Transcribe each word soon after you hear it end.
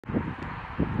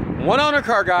One owner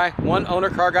car guy,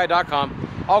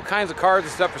 oneownercarguy.com. All kinds of cars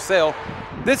and stuff for sale.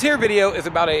 This here video is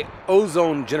about a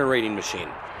ozone generating machine.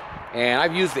 And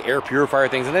I've used the air purifier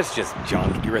things, and it's just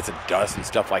junk. It gets rid of dust and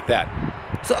stuff like that.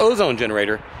 It's an ozone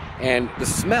generator, and the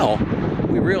smell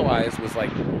we realized was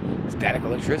like static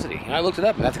electricity. And I looked it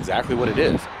up, and that's exactly what it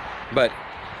is. But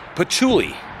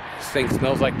patchouli. This thing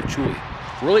smells like patchouli.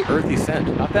 Really earthy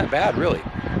scent. Not that bad, really.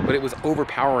 But it was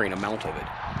overpowering amount of it.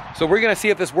 So we're going to see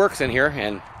if this works in here,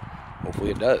 and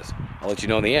hopefully it does. I'll let you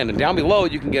know in the end. And down below,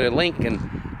 you can get a link and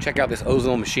check out this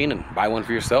ozone machine and buy one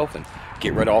for yourself and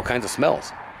get rid of all kinds of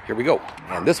smells. Here we go.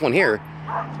 And this one here,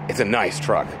 it's a nice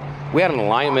truck. We had an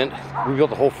alignment. We built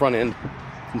the whole front end,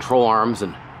 control arms,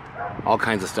 and all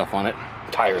kinds of stuff on it.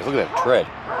 Tires, look at that tread.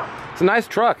 It's a nice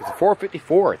truck. It's a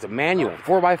 454. It's a manual,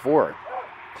 4x4.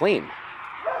 Clean.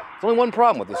 There's only one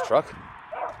problem with this truck.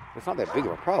 It's not that big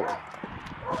of a problem.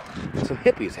 Some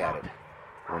hippies had it,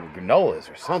 or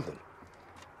granolas or something,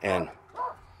 and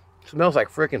it smells like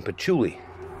frickin' patchouli.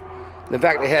 In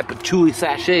fact, they had patchouli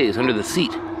sachets under the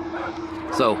seat,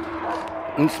 so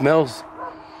it smells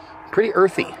pretty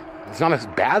earthy. It's not a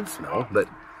bad smell, but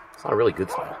it's not a really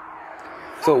good smell.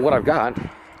 So what I've got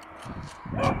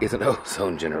is an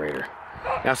ozone generator.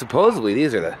 Now supposedly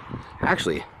these are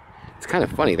actually, it's kind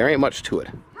of funny, there ain't much to it,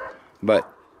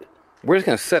 but we're just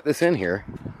gonna set this in here,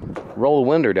 roll the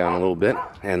window down a little bit,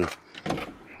 and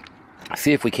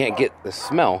see if we can't get the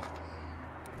smell,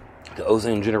 the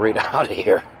ozone generator, out of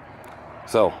here.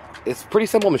 So it's a pretty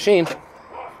simple machine.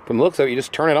 From the looks of it, you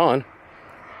just turn it on.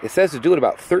 It says to do it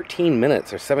about 13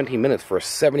 minutes or 17 minutes for a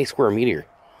 70 square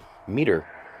meter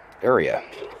area.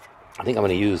 I think I'm going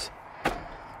to use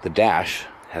the dash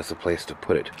as a place to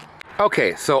put it.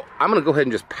 Okay, so I'm going to go ahead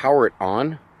and just power it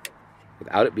on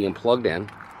without it being plugged in.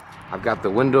 I've got the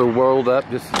window rolled up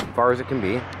just as far as it can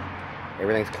be.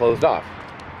 Everything's closed off.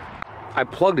 I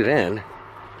plugged it in,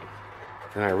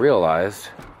 and I realized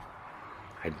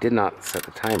I did not set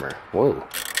the timer. Whoa.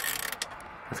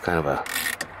 That's kind of a...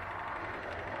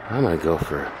 I'm going to go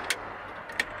for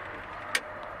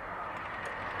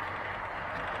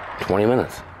 20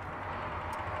 minutes.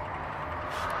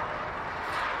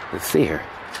 Let's see here.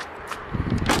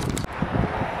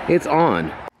 It's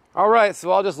on. Alright,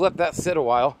 so I'll just let that sit a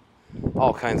while.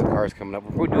 All kinds of cars coming up.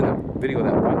 We're doing a video of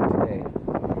that one today.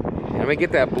 And I'm going to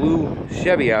get that blue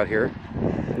Chevy out here.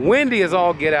 Windy as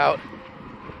all get out.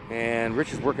 And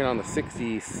Rich is working on the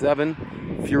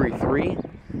 67 Fury 3.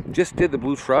 Just did the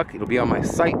blue truck. It'll be on my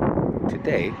site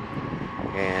today.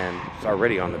 And it's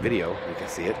already on the video. You can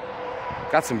see it.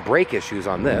 Got some brake issues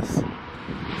on this. So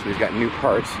we've got new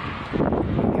parts.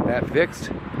 Get that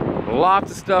fixed.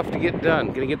 Lots of stuff to get done.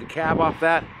 Gonna get the cab off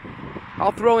that.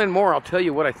 I'll throw in more. I'll tell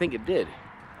you what I think it did.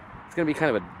 It's gonna be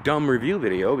kind of a dumb review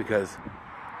video because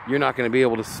you're not gonna be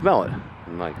able to smell it.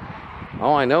 And like,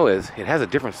 all I know is it has a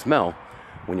different smell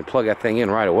when you plug that thing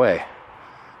in right away.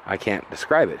 I can't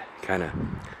describe it. It kind of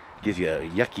gives you a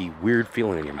yucky, weird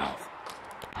feeling in your mouth.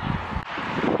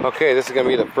 Okay, this is gonna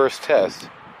be the first test.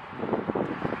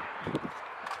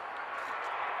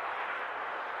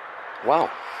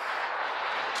 Wow.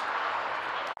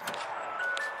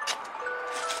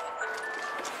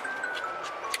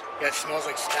 Yeah, it smells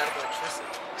like static electricity.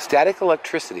 Static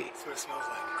electricity. That's what it smells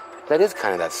like. That is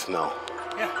kind of that smell.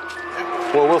 Yeah.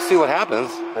 Well, we'll see what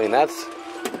happens. I mean,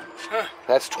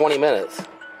 that's 20 minutes.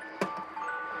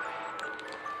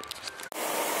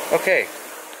 Okay,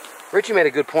 Richie made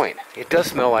a good point. It does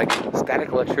smell like static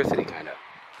electricity, kind of.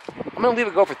 I'm gonna leave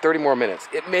it go for 30 more minutes.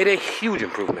 It made a huge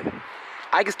improvement.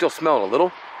 I can still smell it a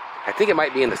little. I think it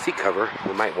might be in the seat cover.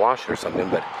 We might wash it or something,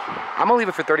 but I'm gonna leave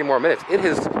it for 30 more minutes. It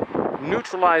has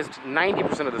neutralized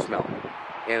 90% of the smell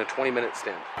in a 20-minute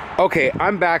stint. Okay,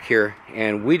 I'm back here,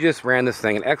 and we just ran this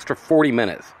thing an extra 40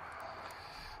 minutes.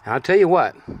 And I'll tell you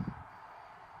what,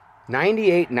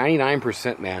 98,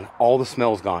 99%, man, all the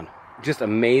smell's gone. Just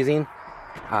amazing.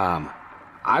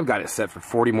 I've got it set for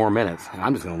 40 more minutes, and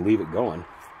I'm just gonna leave it going.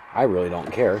 I really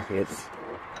don't care.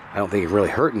 I don't think it really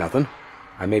hurt nothing.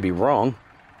 I may be wrong.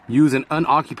 Use an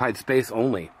unoccupied space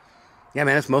only. Yeah,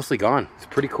 man, it's mostly gone. It's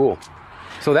pretty cool.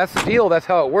 So that's the deal. That's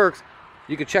how it works.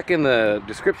 You can check in the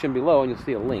description below and you'll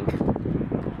see a link.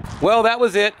 Well, that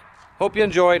was it. Hope you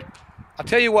enjoyed. I'll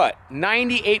tell you what,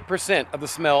 98% of the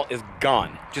smell is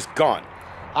gone. Just gone.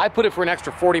 I put it for an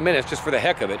extra 40 minutes just for the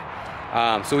heck of it.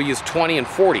 So we used 20 and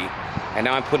 40, and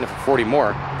now I'm putting it for 40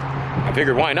 more. I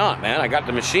figured, why not, man? I got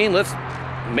the machine. Let's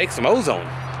make some ozone.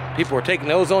 People are taking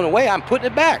the ozone away. I'm putting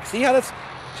it back. See how that's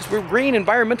just, we're green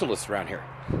environmentalists around here.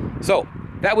 So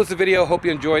that was the video. Hope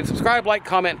you enjoyed. Subscribe, like,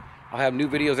 comment. I'll have new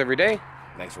videos every day.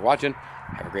 Thanks for watching.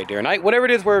 Have a great day or night. Whatever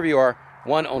it is, wherever you are.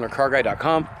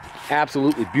 oneownercarguy.com.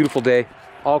 Absolutely beautiful day.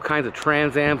 All kinds of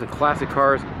Trans Ams and classic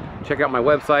cars. Check out my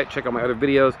website. Check out my other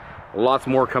videos. Lots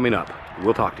more coming up.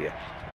 We'll talk to you.